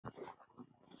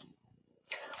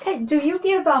Okay, do you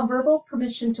give verbal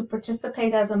permission to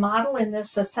participate as a model in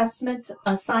this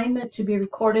assignment to be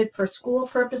recorded for school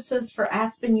purposes for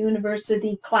Aspen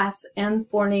University Class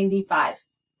N495?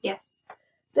 Yes.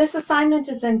 This assignment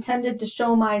is intended to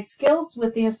show my skills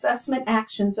with the assessment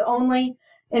actions only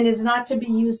and is not to be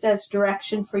used as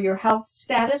direction for your health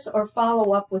status or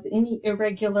follow up with any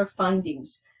irregular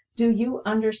findings. Do you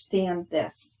understand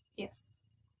this? Yes.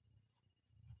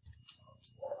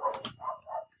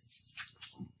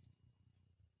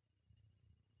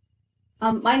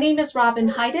 My name is Robin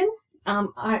Hayden.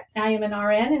 I am an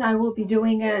RN, and I will be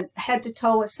doing a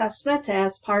head-to-toe assessment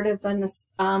as part of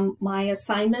my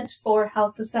assignment for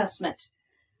health assessment.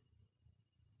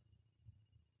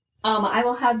 I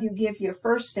will have you give your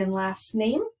first and last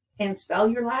name and spell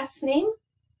your last name.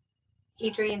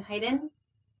 Adrienne Hayden,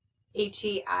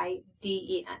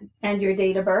 Heiden. And your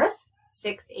date of birth.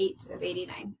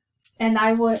 6/8/89. And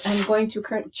I'm going to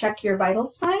check your vital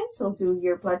signs. We'll do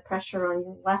your blood pressure on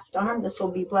your left arm. This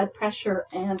will be blood pressure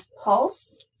and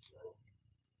pulse.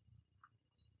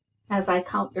 As I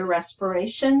count your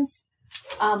respirations.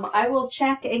 I will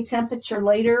check a temperature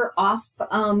later off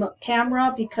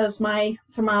camera because my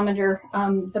thermometer,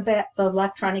 the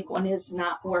electronic one, is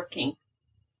not working.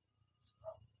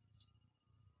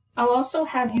 I'll also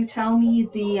have you tell me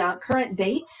the current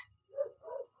date.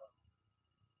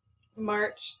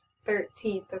 March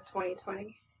 13th of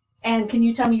 2020. And can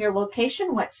you tell me your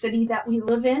location, what city that we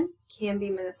live in?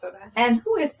 Canby, Minnesota. And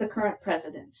who is the current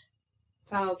president?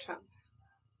 Donald Trump.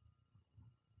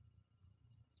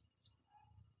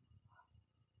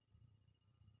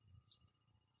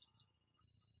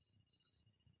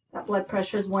 That blood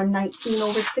pressure is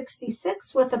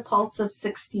 119/66 with a pulse of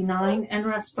 69 and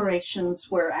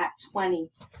respirations were at 20.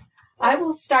 I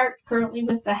will start currently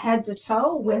with the head to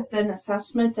toe with an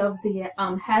assessment of the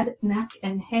head, neck,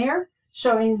 and hair,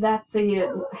 showing that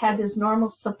the head is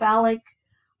normal cephalic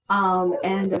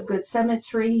and of good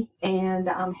symmetry, and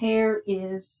hair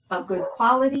is of good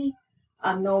quality,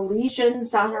 no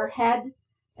lesions on her head.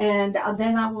 And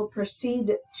then I will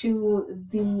proceed to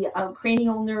the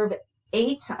cranial nerve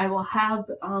 8. I will have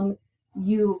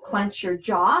you clench your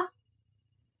jaw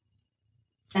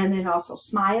and then also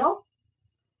smile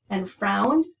and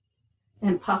frown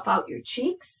and puff out your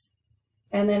cheeks.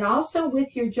 And then also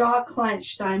with your jaw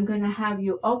clenched, I'm going to have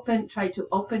you try to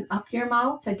open up your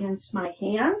mouth against my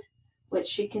hand,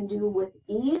 which you can do with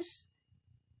ease.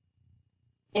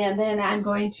 And then I'm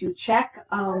going to check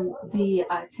the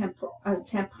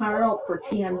temporal for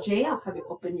TMJ. I'll have you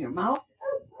open your mouth.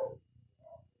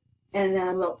 And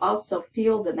then we'll also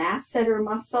feel the masseter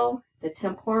muscle, the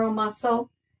temporal muscle,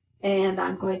 and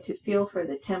I'm going to feel for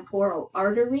the temporal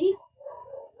artery,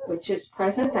 which is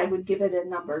present. I would give it a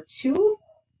number 2.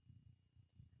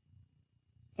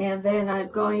 And then I'm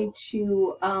going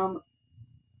to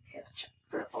check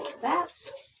for all of that.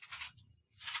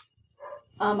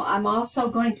 I'm also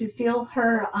going to feel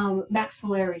her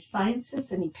maxillary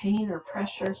sinus, any pain or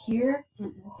pressure here.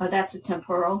 That's a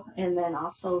temporal. And then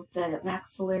also the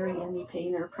maxillary, any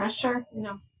pain or pressure?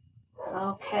 No.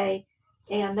 Okay.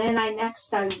 And then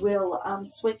next I will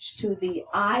switch to the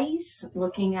eyes.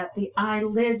 Looking at the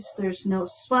eyelids, there's no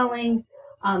swelling.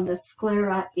 The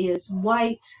sclera is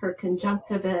white. Her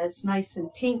conjunctiva is nice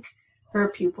and pink. Her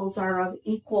pupils are of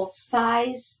equal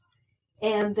size.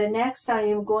 And the next I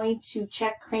am going to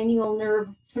check cranial nerve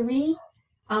 3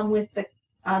 with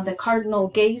the cardinal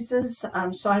gazes.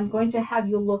 So I'm going to have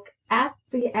you look at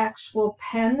the actual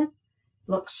pen,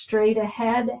 look straight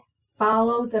ahead,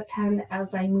 follow the pen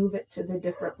as I move it to the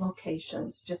different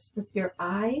locations, just with your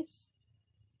eyes.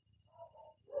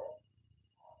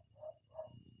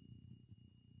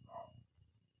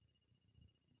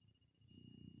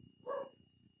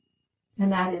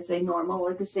 And that is a normal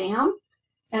exam.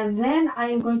 And then I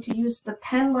am going to use the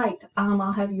pen light.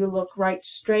 I'll have you look right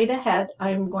straight ahead.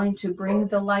 I'm going to bring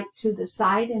the light to the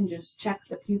side and just check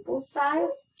the pupil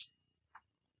size.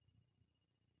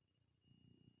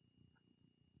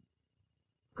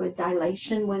 Good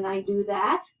dilation when I do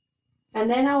that. And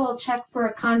then I will check for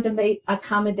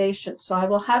accommodation. So I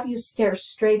will have you stare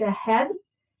straight ahead.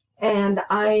 And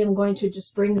I am going to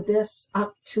just bring this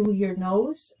up to your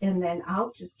nose and then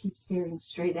out. Just keep staring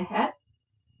straight ahead.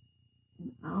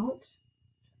 Out.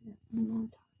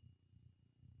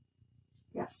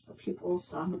 Yes, the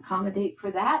pupils accommodate for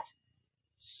that.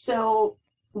 So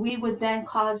we would then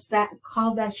call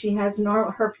that she has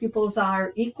her pupils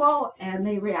are equal and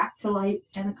they react to light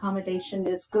and accommodation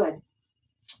is good.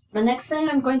 The next thing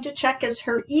I'm going to check is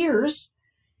her ears,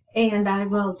 and I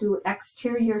will do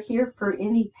exterior here for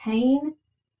any pain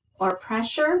or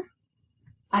pressure.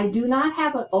 I do not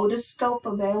have an otoscope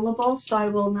available, so I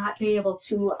will not be able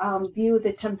to view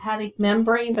the tympanic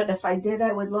membrane, but if I did,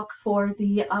 I would look for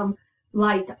the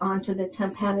light onto the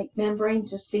tympanic membrane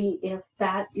to see if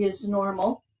that is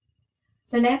normal.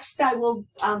 The next I will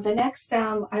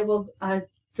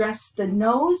address the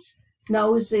nose.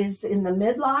 Nose is in the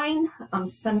midline,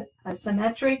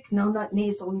 symmetric, no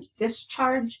nasal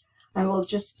discharge. I will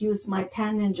just use my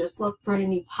pen and just look for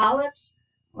any polyps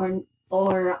or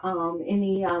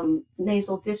any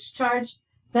nasal discharge.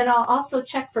 Then I'll also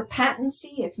check for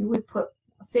patency. If you would put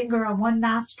a finger on one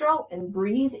nostril and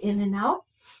breathe in and out.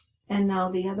 And now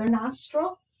the other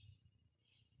nostril.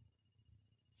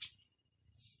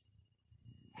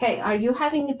 Okay, are you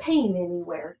having pain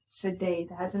anywhere today?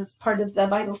 That is part of the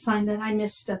vital sign that I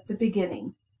missed at the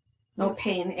beginning. No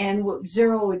pain. And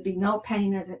 0 would be no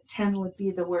pain, and 10 would be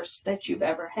the worst that you've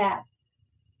ever had.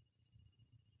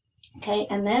 Okay,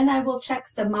 and then I will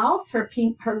check the mouth. Her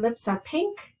lips are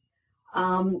pink.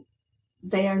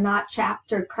 They are not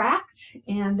chapped or cracked.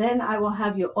 And then I will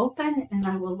have you open, and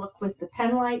I will look with the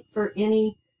pen light for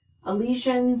any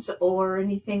lesions or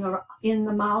anything in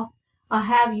the mouth. I'll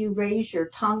have you raise your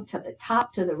tongue to the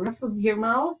top, to the roof of your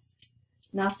mouth.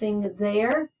 Nothing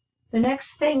there. The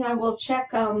next thing I will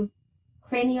check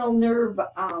cranial nerve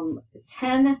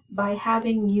 10 by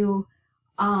having you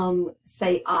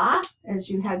say ah as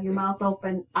you have your mouth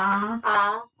open. Ah,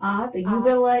 Ah. ah. The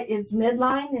uvula is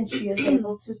midline, and she is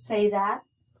able to say that.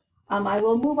 I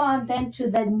will move on then to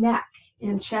the neck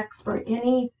and check for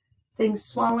anything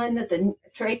swollen. The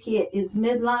trachea is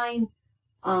midline.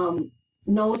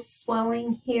 No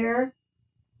swelling here.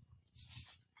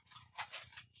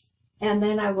 And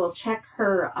then I will check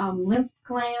her lymph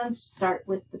glands. Start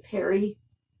with the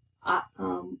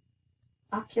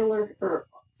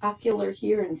ocular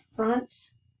here in front.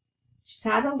 She's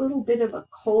had a little bit of a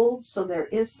cold, so there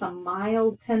is some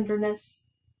mild tenderness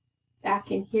back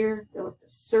in here with the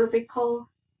cervical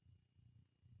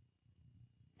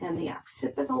and the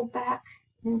occipital back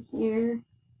in here.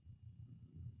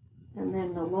 And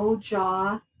then the low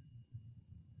jaw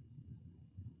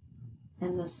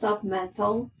and the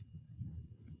submental,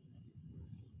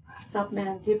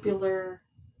 submandibular,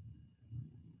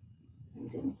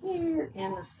 and in here,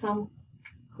 and the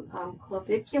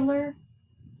clavicular,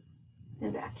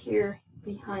 and back here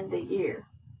behind the ear.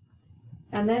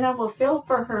 And then I will feel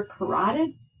for her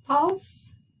carotid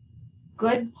pulse.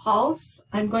 Good pulse.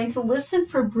 I'm going to listen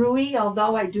for bruit,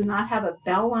 although I do not have a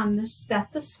bell on this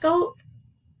stethoscope.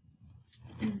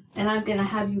 And I'm going to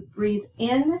have you breathe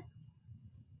in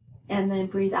and then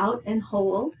breathe out and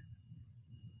hold.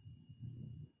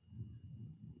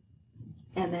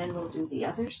 And then we'll do the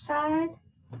other side.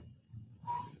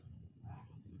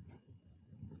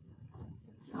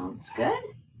 Sounds good.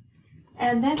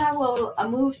 And then I will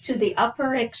move to the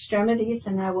upper extremities,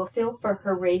 and I will feel for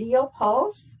her radial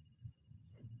pulse.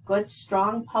 Good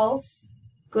strong pulse.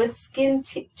 Good skin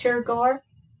turgor.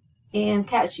 And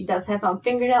she does have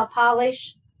fingernail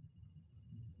polish.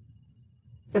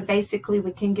 But basically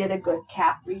we can get a good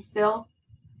cap refill.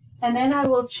 And then I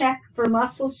will check for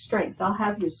muscle strength. I'll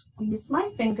have you squeeze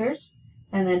my fingers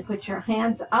and then put your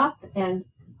hands up and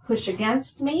push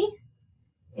against me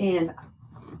and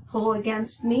pull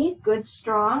against me. Good,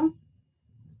 strong.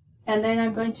 And then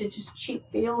I'm going to just cheek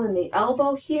feel in the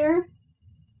elbow here.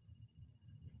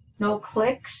 No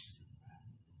clicks.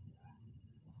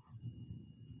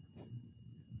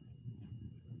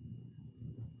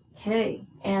 Okay,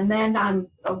 and then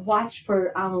watch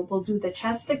for, we'll do the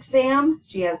chest exam.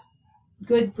 She has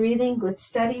good breathing, good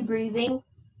steady breathing.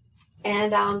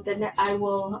 And then I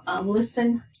will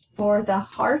listen for the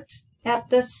heart at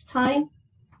this time.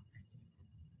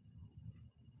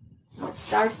 I'll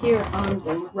start here on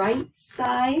the right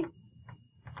side.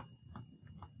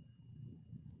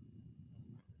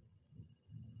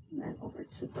 And then over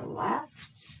to the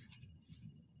left.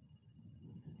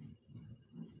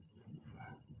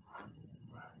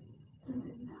 And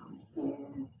then down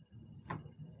here.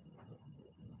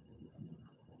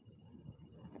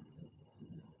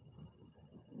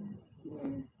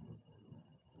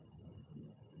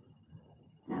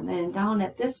 And then down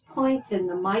at this point in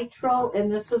the mitral,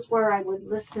 and this is where I would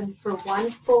listen for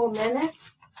 1 full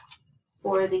minute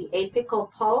for the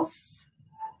apical pulse,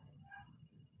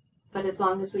 but as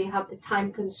long as we have the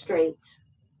time constraint.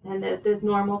 And the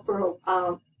normal for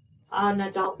an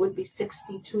adult would be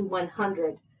 60 to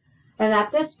 100. And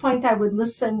at this point I would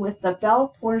listen with the bell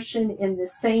portion in the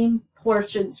same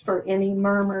portions for any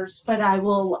murmurs, but I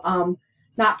will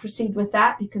not proceed with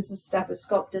that because the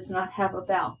stethoscope does not have a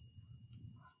bell.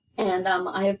 And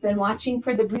I have been watching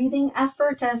for the breathing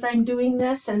effort as I'm doing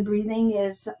this, and breathing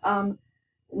is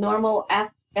normal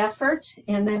effort,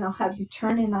 and then I'll have you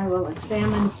turn and I will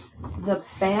examine the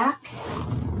back.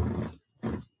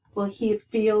 Will he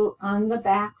feel on the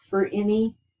back for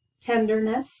any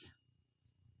tenderness?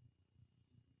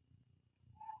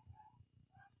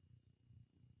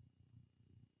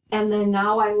 And then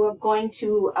now I'm going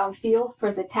to feel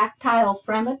for the tactile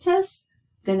fremitus.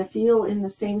 I'm going to feel in the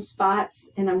same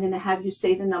spots, and I'm going to have you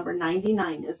say the number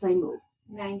 99 as I move.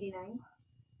 99,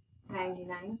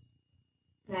 99,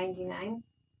 99,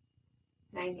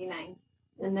 99.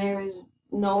 And there is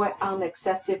no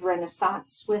excessive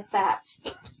renaissance with that.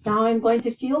 Now I'm going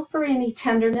to feel for any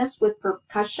tenderness with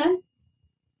percussion.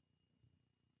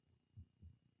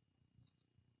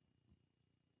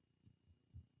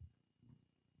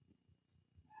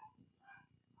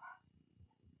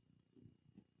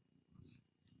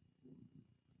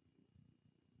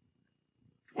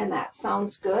 And that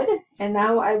sounds good. And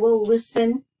now I will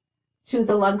listen to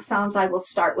the lung sounds. I will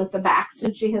start with the back.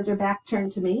 Since she has her back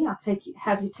turned to me, I'll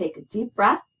have you take a deep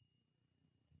breath.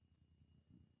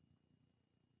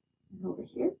 And over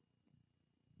here.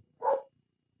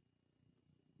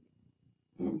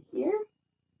 And here.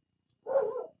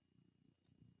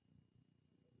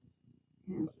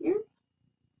 And here.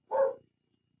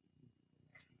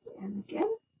 And again.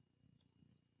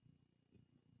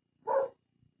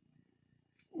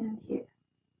 And here.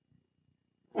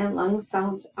 And lung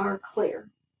sounds are clear.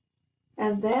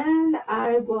 And then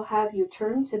I will have you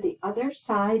turn to the other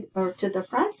side or to the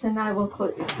front, and I will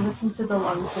listen to the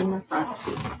lungs in the front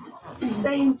too.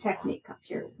 Same technique up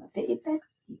here with the apex,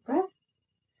 deep breath.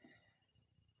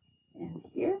 And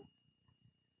here.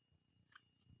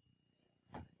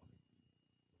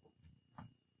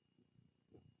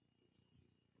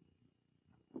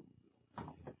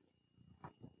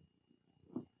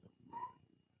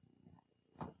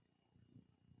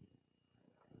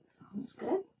 Sounds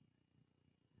good.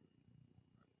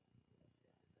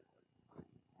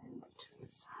 And to the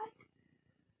side.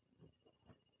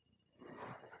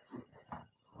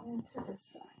 And to the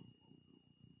side.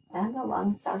 And the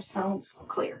lungs sound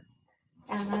clear.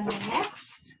 And then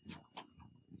next,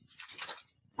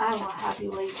 I will have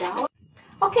you lay down.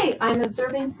 Okay, I'm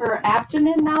observing her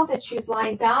abdomen now that she's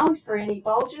lying down for any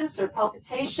bulges or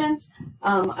palpitations.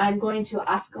 I'm going to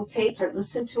auscultate or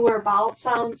listen to her bowel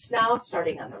sounds now,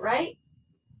 starting on the right.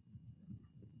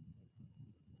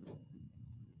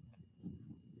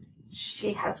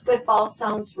 She has good bowel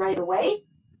sounds right away.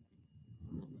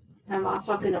 I'm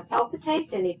also going to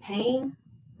palpitate any pain,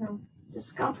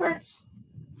 discomfort.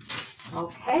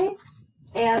 Okay.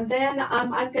 And then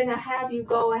I'm going to have you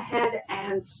go ahead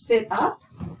and sit up.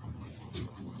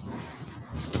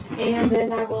 And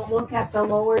then I will look at the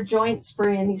lower joints for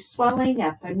any swelling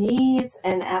at the knees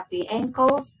and at the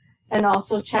ankles. And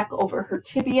also check over her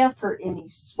tibia for any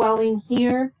swelling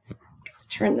here.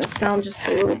 Turn this down just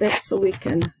a little bit so we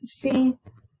can see.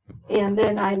 And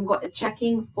then I'm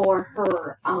checking for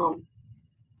her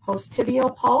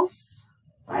post-tibial pulse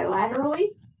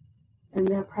bilaterally. And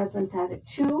they're present at it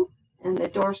too. And the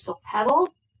dorsal pedal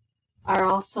are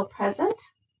also present.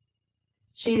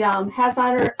 She has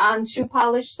on shoe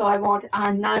polish, so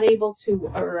I'm not able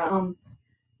to, or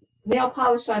nail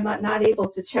polish, so I'm not able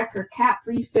to check her cap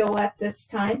refill at this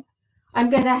time.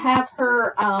 I'm going to have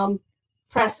her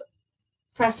press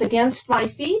against my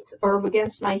feet or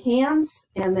against my hands,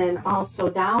 and then also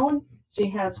down.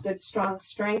 She has good strong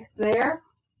strength there.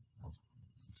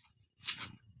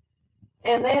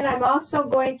 And then I'm also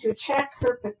going to check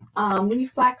her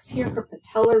reflex here, her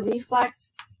patellar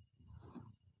reflex.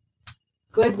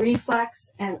 Good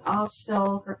reflex, and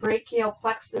also her brachial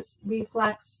plexus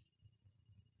reflex.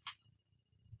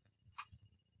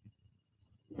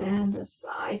 And the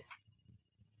side.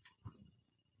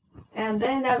 And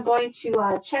then I'm going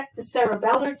to check the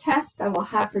cerebellar test. I will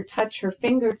have her touch her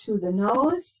finger to the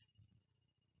nose.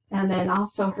 And then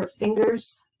also her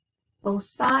fingers, both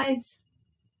sides.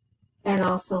 And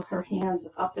also her hands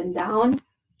up and down.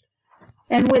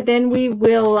 And then we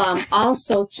will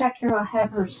also check her. I'll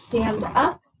have her stand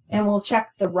up, and we'll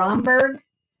check the Romberg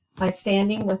by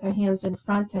standing with her hands in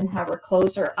front and have her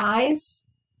close her eyes.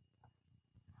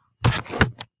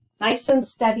 Nice and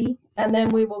steady. And then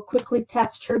we will quickly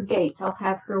test her gait. I'll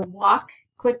have her walk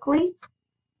quickly,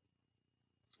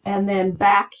 and then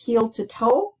back heel to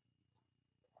toe.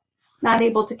 Not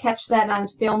able to catch that on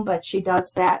film, but she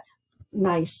does that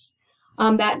nice.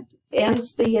 That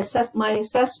ends my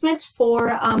assessment for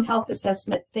health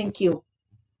assessment. Thank you.